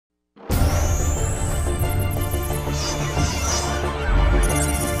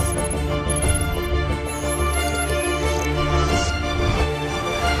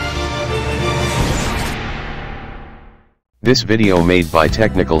This video made by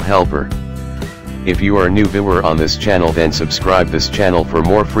Technical Helper. If you are a new viewer on this channel, then subscribe this channel for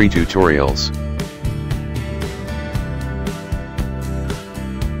more free tutorials.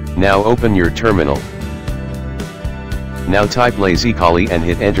 Now open your terminal. Now type lazykali and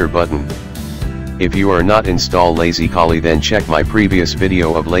hit enter button. If you are not install lazykali, then check my previous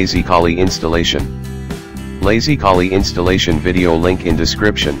video of lazykali installation. Lazykali installation video link in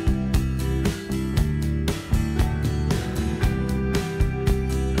description.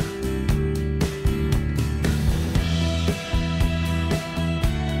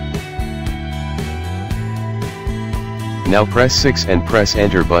 Now press 6 and press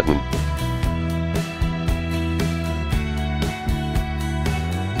enter button.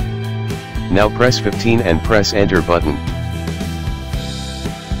 Now press 15 and press enter button.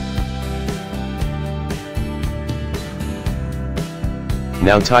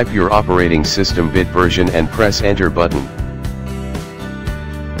 Now type your operating system bit version and press enter button.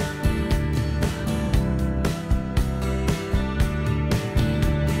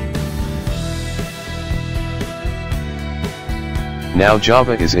 Now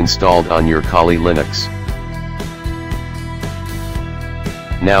Java is installed on your Kali Linux.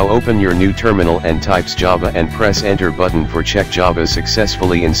 Now open your new terminal and types Java and press enter button for check Java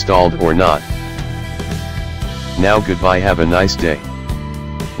successfully installed or not. Now goodbye, have a nice day.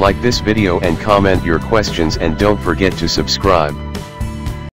 Like this video and comment your questions, and don't forget to subscribe.